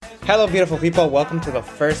Hello, beautiful people. Welcome to the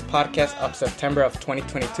first podcast of September of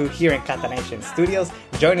 2022 here in Catanation Studios.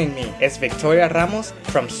 Joining me is Victoria Ramos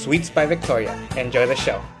from Sweets by Victoria. Enjoy the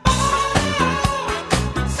show.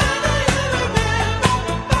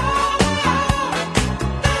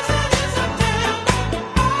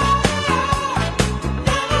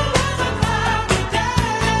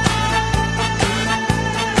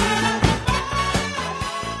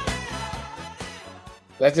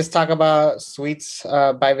 Let's just talk about Sweets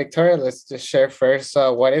by Victoria. Let's just share first.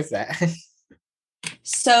 What is that?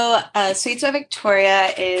 Sweets by Victoria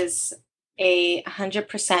is a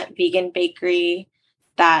 100% vegan bakery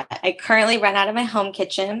that I currently run out of my home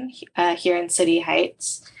kitchen here in City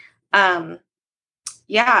Heights. I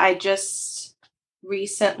just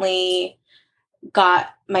recently got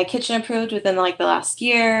my kitchen approved within the last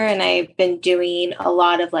year, and I've been doing a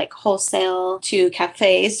lot of wholesale to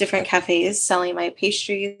different cafes selling my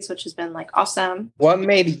pastries, which has been awesome. What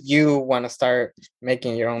made you want to start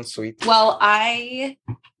making your own sweets? Well, I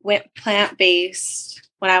went plant-based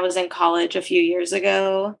when I was in college a few years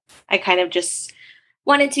ago. I kind of just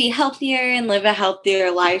wanted to be healthier and live a healthier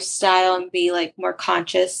lifestyle and be more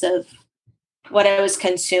conscious of what I was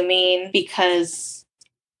consuming because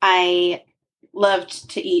I loved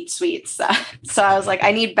to eat sweets. So I was like,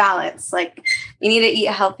 I need balance. You need to eat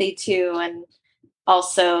healthy too, and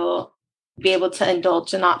also be able to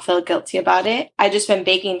indulge and not feel guilty about it. I just been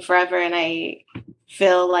baking forever, and I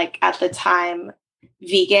feel like at the time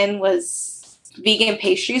vegan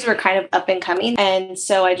pastries were kind of up and coming. And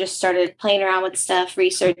so I just started playing around with stuff,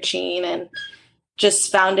 researching, and just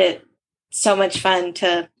found it so much fun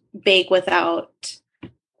to bake without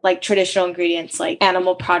traditional ingredients like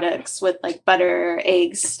animal products with butter,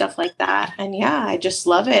 eggs, stuff like that. And yeah, I just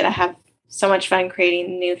love it. I have so much fun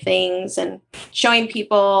creating new things and showing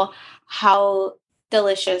people how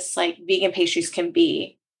delicious vegan pastries can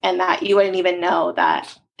be, and that you wouldn't even know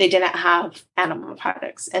that they didn't have animal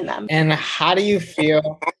products in them. And how do you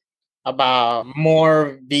feel about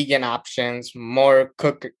more vegan options, more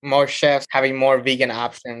chefs having more vegan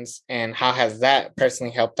options, and how has that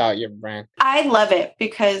personally helped out your brand? I love it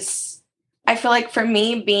because I feel like for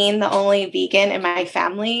me, being the only vegan in my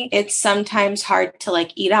family, it's sometimes hard to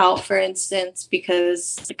eat out, for instance,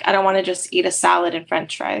 because I don't want to just eat a salad and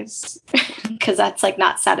French fries because that's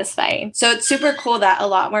not satisfying. So it's super cool that a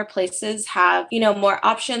lot more places have, more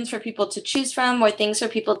options for people to choose from, more things for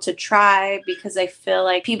people to try, because I feel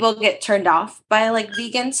like people get turned off by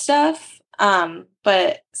vegan stuff.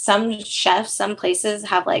 But some chefs, some places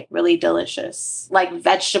have really delicious,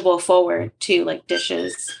 vegetable forward too,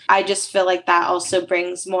 dishes. I just feel like that also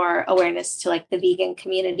brings more awareness to the vegan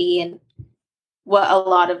community and what a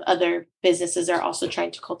lot of other businesses are also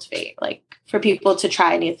trying to cultivate, for people to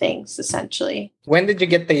try new things, essentially. When did you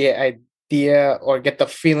get the idea or get the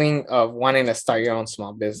feeling of wanting to start your own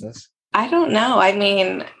small business? I don't know. I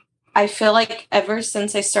mean, I feel like ever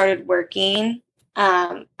since I started working,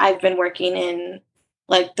 I've been working in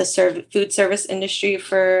the food service industry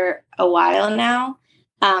for a while now,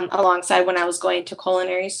 alongside when I was going to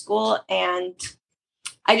culinary school, and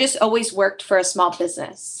I just always worked for a small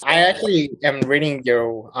business. I actually am reading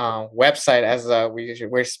your website as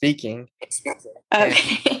we're speaking.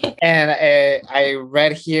 Okay. And I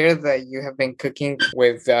read here that you have been cooking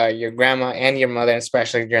with your grandma and your mother,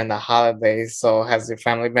 especially during the holidays. So has your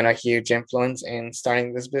family been a huge influence in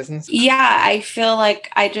starting this business? Yeah, I feel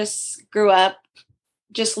like I just grew up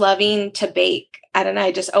just loving to bake. I don't know.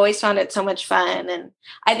 I just always found it so much fun. And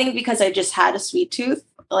I think because I just had a sweet tooth,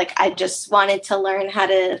 I just wanted to learn how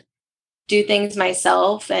to do things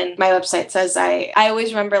myself. And my website says I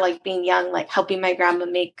always remember being young, helping my grandma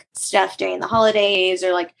make stuff during the holidays,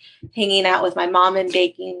 or hanging out with my mom and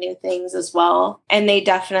baking new things as well. And they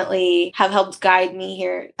definitely have helped guide me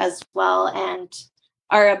here as well, and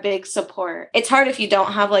are a big support. It's hard if you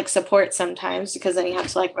don't have support sometimes, because then you have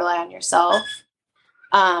to rely on yourself.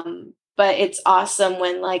 But it's awesome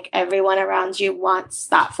when everyone around you wants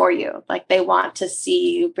that for you. They want to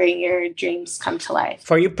see you bring your dreams come to life.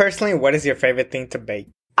 For you personally, what is your favorite thing to bake?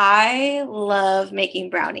 I love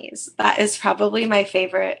making brownies. That is probably my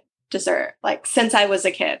favorite dessert. Since I was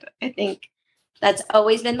a kid, I think that's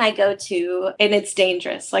always been my go-to, and it's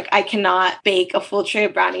dangerous. I cannot bake a full tray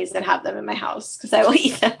of brownies and have them in my house because I will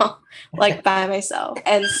eat them by myself.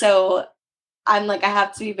 And so I'm I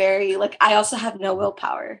have to be very I also have no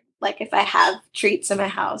willpower. If I have treats in my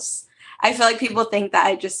house, I feel like people think that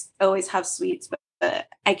I just always have sweets, but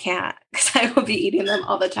I can't, because I will be eating them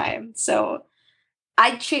all the time. So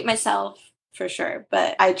I treat myself for sure,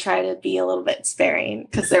 but I try to be a little bit sparing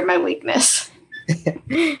because they're my weakness.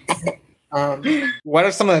 What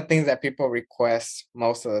are some of the things that people request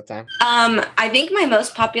most of the time? I think my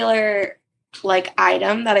most popular like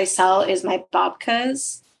item that I sell is my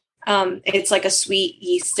babkas. It's like a sweet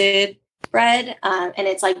yeasted bread, and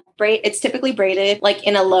it's like it's typically braided like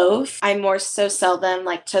in a loaf. I more so sell them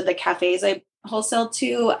like to the cafes I wholesale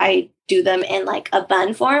to. I do them in like a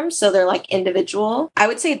bun form, so they're like individual. I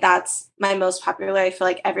would say that's my most popular. I feel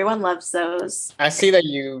like everyone loves those. I see that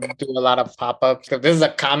you do a lot of pop-ups. So this is a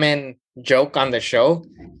common joke on the show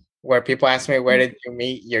where people ask me, where did you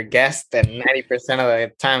meet your guest? And 90% of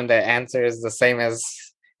the time, the answer is the same as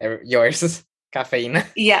yours, Cafeína.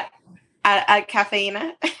 Yeah, at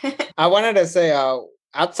Cafeína. I wanted to say,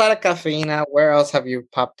 outside of Cafeína, where else have you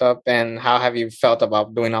popped up and how have you felt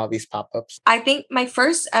about doing all these pop-ups? I think my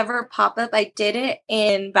first ever pop-up, I did it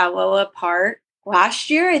in Balboa Park last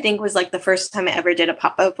year. I think was like the first time I ever did a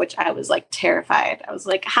pop-up, which I was like terrified. I was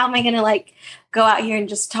like, how am I going to like go out here and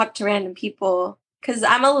just talk to random people? Because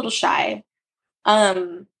I'm a little shy.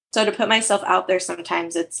 So to put myself out there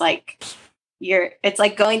sometimes it's like it's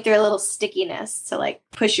like going through a little stickiness to like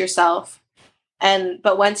push yourself.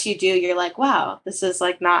 But once you do, you're like, wow, this is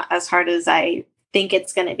like not as hard as I think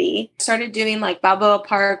it's going to be. Started doing like Balboa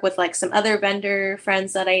Park with like some other vendor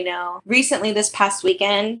friends that I know. Recently, this past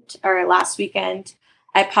weekend or last weekend,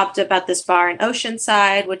 I popped up at this bar in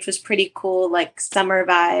Oceanside, which was pretty cool, like summer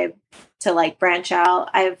vibe to like branch out.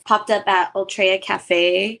 I've popped up at Ultrea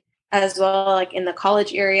Cafe as well, like in the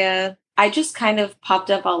college area. I just kind of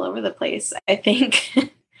popped up all over the place. I think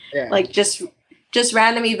Yeah. like just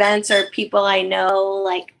random events or people I know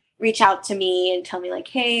like reach out to me and tell me like,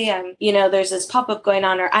 hey, there's this pop-up going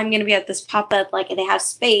on, or I'm going to be at this pop-up, like, and they have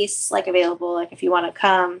space like available, like if you want to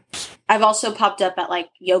come. I've also popped up at like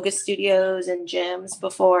yoga studios and gyms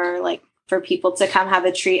before, like for people to come have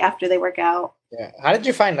a treat after they work out. Yeah. How did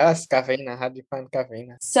you find us, Cafeína? How did you find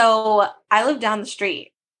Cafeína? So I live down the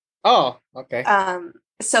street. Oh, okay.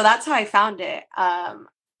 So that's how I found it.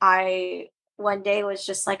 I one day was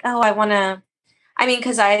just like, oh,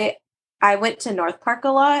 because I went to North Park a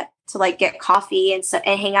lot to like get coffee and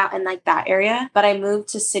hang out in like that area. But I moved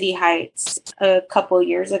to City Heights a couple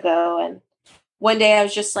years ago, and one day I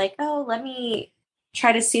was just like, oh, let me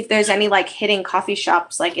try to see if there's any like hidden coffee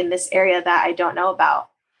shops like in this area that I don't know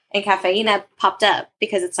about. And Cafeína popped up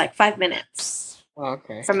because it's like 5 minutes.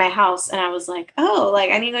 Okay. From my house, and I was like, oh,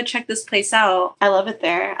 like I need to go check this place out. I love it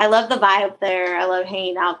there. I love the vibe there. I love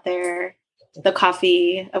hanging out there. The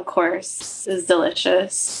coffee, of course, is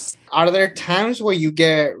delicious. Are there times where you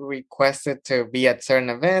get requested to be at certain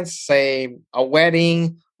events, say a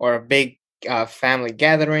wedding or a big family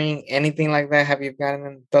gathering, anything like that? Have you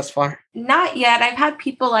gotten thus far? Not yet. I've had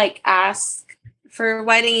people like ask for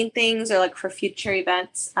wedding things or like for future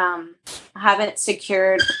events. I haven't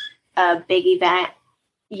secured a big event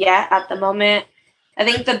yet at the moment. I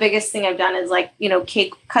think the biggest thing I've done is like,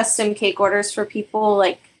 custom cake orders for people,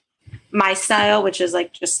 like my style, which is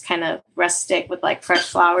like just kind of rustic with like fresh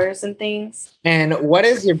flowers and things. And what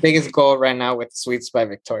is your biggest goal right now with Sweets by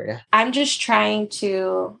Victoria? I'm just trying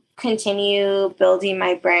to continue building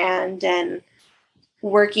my brand and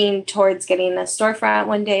working towards getting a storefront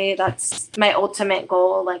one day. That's my ultimate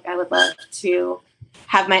goal. Like I would love to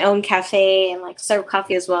have my own cafe and like serve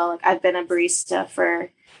coffee as well. Like I've been a barista for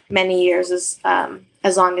many years,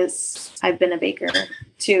 as long as I've been a baker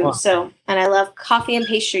too. Wow. So, and I love coffee and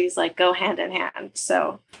pastries, like go hand in hand.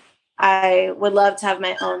 So I would love to have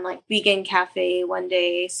my own like vegan cafe one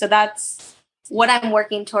day. So that's what I'm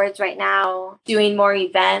working towards right now, doing more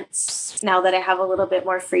events now that I have a little bit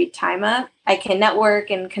more free time up. I can network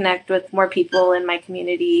and connect with more people in my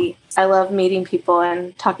community. I love meeting people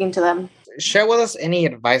and talking to them. Share with us any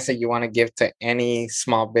advice that you want to give to any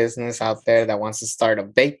small business out there that wants to start a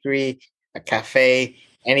bakery, a cafe,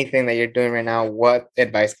 anything that you're doing right now. What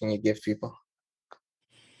advice can you give people?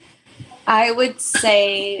 I would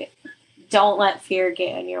say don't let fear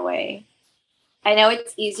get in your way. I know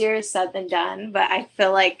it's easier said than done, but I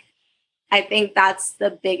think that's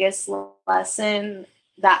the biggest lesson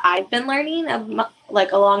that I've been learning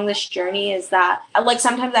like along this journey, is that like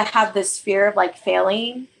sometimes I have this fear of like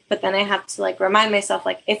failing, but then I have to like remind myself,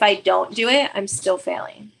 like if I don't do it, I'm still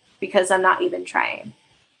failing because I'm not even trying.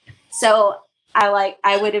 So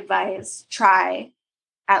I would advise try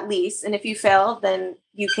at least. And if you fail, then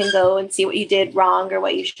you can go and see what you did wrong or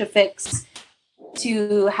what you should fix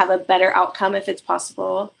to have a better outcome if it's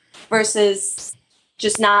possible, versus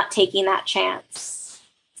just not taking that chance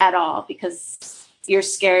at all because you're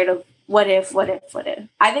scared of what if, what if, what if.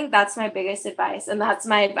 I think that's my biggest advice. And that's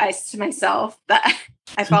my advice to myself that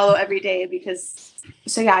I follow every day because,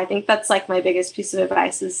 so yeah, I think that's like my biggest piece of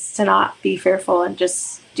advice is to not be fearful and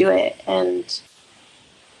just do it. And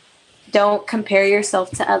don't compare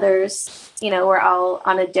yourself to others. You know, we're all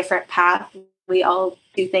on a different path. We all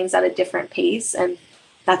do things at a different pace and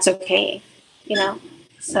that's okay, you know?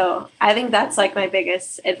 So I think that's like my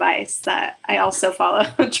biggest advice that I also follow,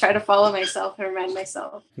 try to follow myself and remind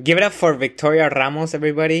myself. Give it up for Victoria Ramos,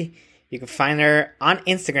 everybody. You can find her on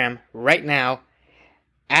Instagram right now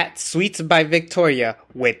at Sweets by Victoria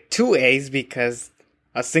with 2 A's because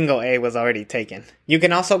a single A was already taken. You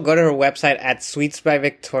can also go to her website at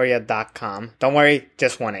sweetsbyvictoria.com. Don't worry,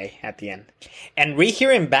 just 1 A at the end. And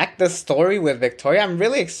rehearing back the story with Victoria, I'm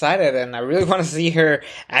really excited and I really want to see her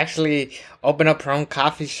actually open up her own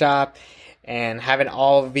coffee shop and have an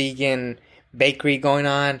all vegan bakery going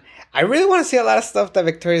on. I really want to see a lot of stuff that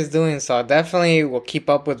Victoria is doing, so I definitely will keep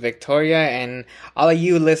up with Victoria, and all of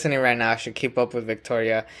you listening right now should keep up with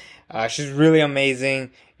Victoria. She's really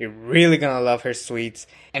amazing. You're really going to love her sweets.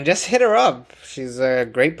 And just hit her up. She's a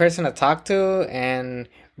great person to talk to and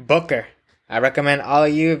book her. I recommend all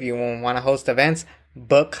of you, if you want to host events,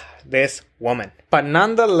 book this woman. But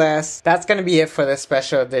nonetheless, that's going to be it for this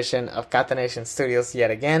special edition of Catanation Studios yet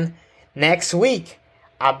again. Next week,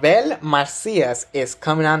 Abel Marcias is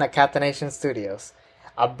coming on to Catanation Studios.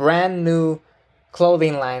 A brand new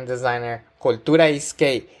clothing line designer, Cultura y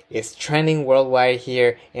Skate, is trending worldwide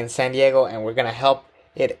here in San Diego, and we're going to help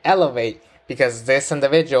it elevate because this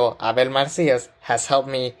individual, Abel Marcias, has helped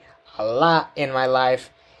me a lot in my life,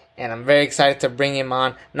 and I'm very excited to bring him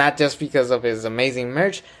on, not just because of his amazing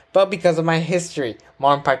merch, but because of my history,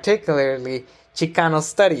 more particularly Chicano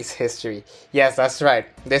Studies history. Yes, that's right.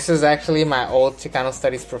 This is actually my old Chicano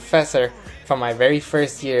Studies professor from my very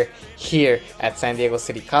first year here at San Diego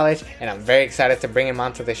City College, and I'm very excited to bring him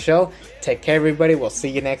onto the show. Take care, everybody. We'll see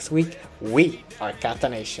you next week. We are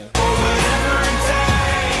Catanation.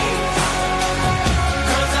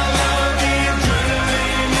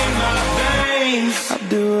 I'll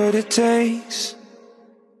do what it takes.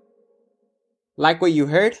 Like what you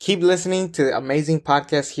heard? Keep listening to the amazing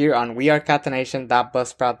podcast here on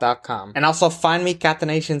wearecatanation.buzzsprout.com. And also find me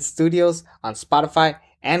Catanation Studios on Spotify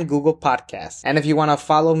and Google Podcasts. And if you want to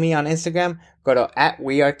follow me on Instagram, go to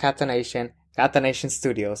 @wearecatanation, Catanation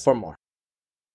Studios for more.